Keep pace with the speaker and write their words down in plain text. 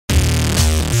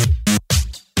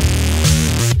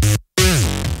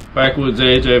Backwoods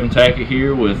Edge, Evan Tackett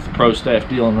here with Pro Staff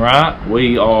Dealing Right.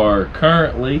 We are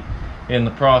currently in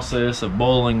the process of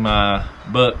boiling my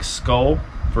buck skull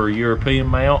for a European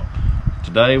mount.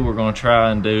 Today we're going to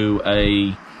try and do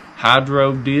a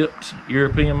hydro-dipped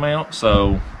European mount,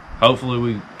 so hopefully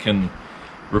we can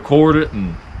record it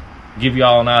and give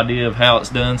y'all an idea of how it's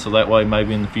done, so that way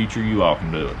maybe in the future you all can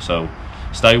do it. So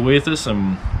stay with us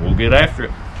and we'll get after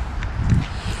it.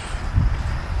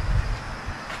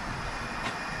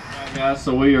 Guys,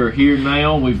 so we are here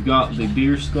now. We've got the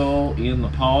deer skull in the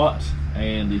pot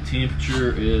and the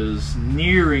temperature is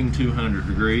nearing 200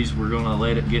 degrees. We're going to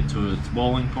let it get to its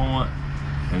boiling point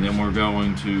and then we're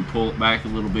going to pull it back a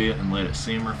little bit and let it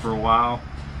simmer for a while,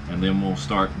 and then we'll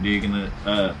start digging it,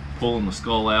 pulling the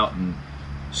skull out and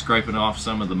scraping off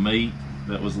some of the meat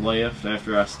that was left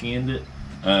after I skinned it.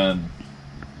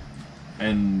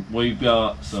 And we've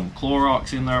got some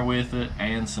Clorox in there with it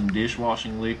and some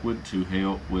dishwashing liquid to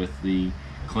help with the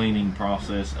cleaning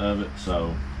process of it.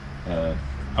 So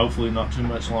hopefully not too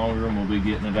much longer, and we'll be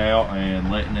getting it out and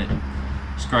letting it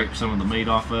scrape some of the meat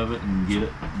off of it and get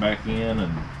it back in,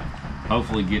 and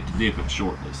hopefully get to dip it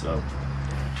shortly. So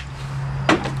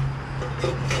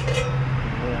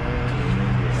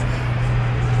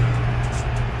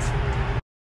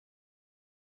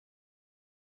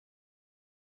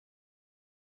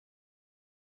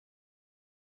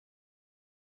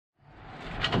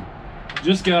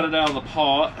just got it out of the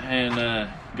pot and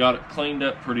got it cleaned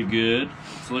up pretty good.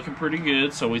 It's looking pretty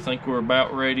good, so we think we're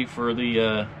about ready for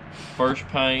the first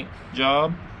paint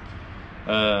job.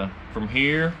 From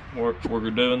here, we're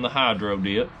doing the hydro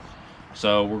dip.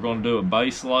 So we're going to do a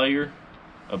base layer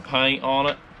of paint on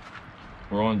it.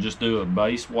 We're going to just do a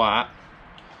base white,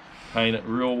 paint it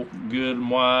real good and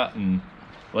white, and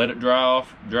let it dry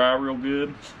real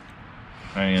good,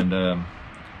 and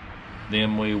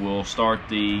then we will start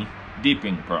the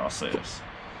dipping process.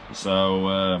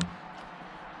 So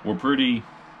we're pretty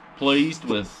pleased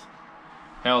with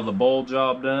how the boil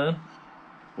job done.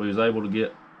 We was able to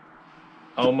get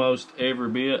almost every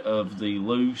bit of the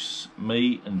loose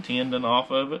meat and tendon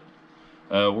off of it.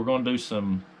 We're going to do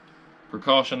some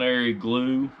precautionary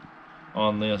glue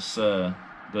on this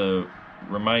the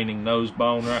remaining nose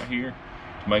bone right here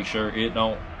to make sure it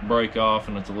don't break off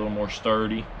and it's a little more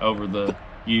sturdy over the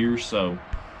years. So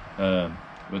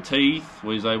the teeth,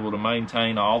 we was able to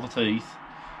maintain all the teeth,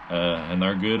 and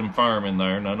they're good and firm in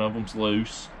there. None of them's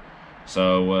loose.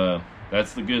 So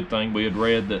that's the good thing. We had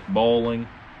read that boiling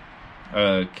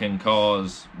can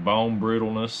cause bone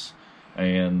brittleness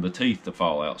and the teeth to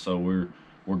fall out. So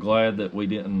we're glad that we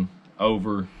didn't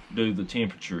overdo the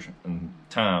temperature and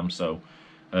time. So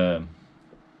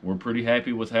we're pretty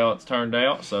happy with how it's turned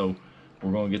out. So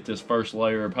we're going to get this first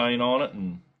layer of paint on it.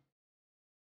 And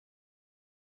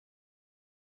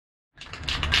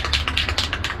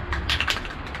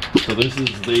so this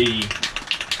is the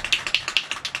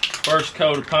first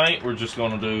coat of paint. We're just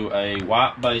going to do a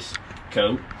white base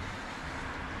coat.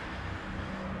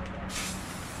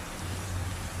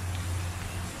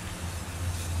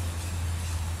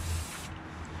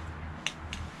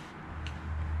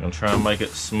 Gonna try and make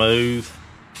it smooth.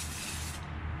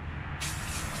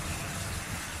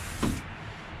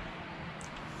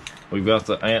 We've got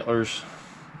the antlers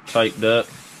taped up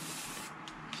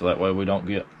so that way we don't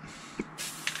get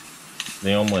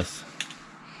them with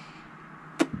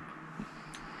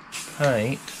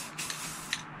paint.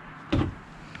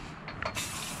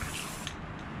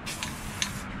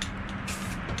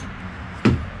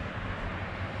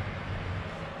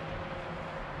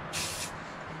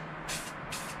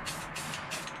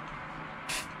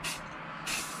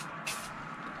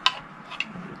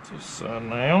 Get this side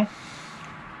now.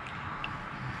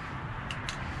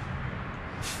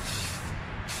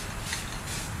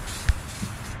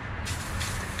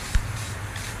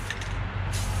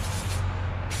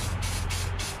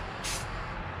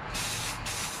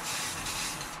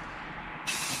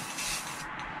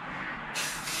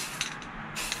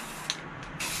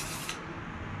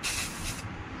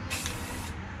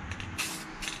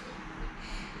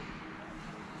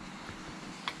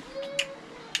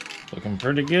 Looking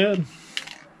pretty good.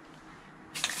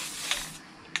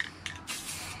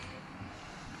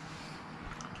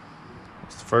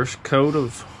 It's the first coat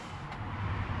of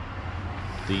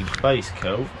the base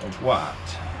coat of white.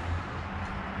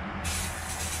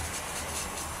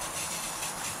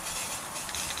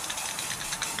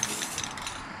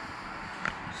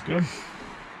 It's good.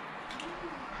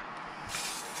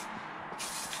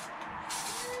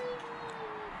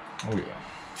 Oh yeah.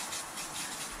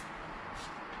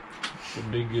 Should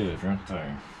be good right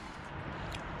there.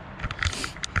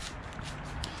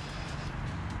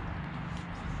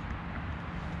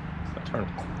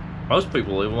 Most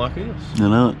people live like this. I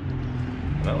know it.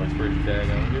 That looks pretty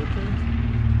daggone good too.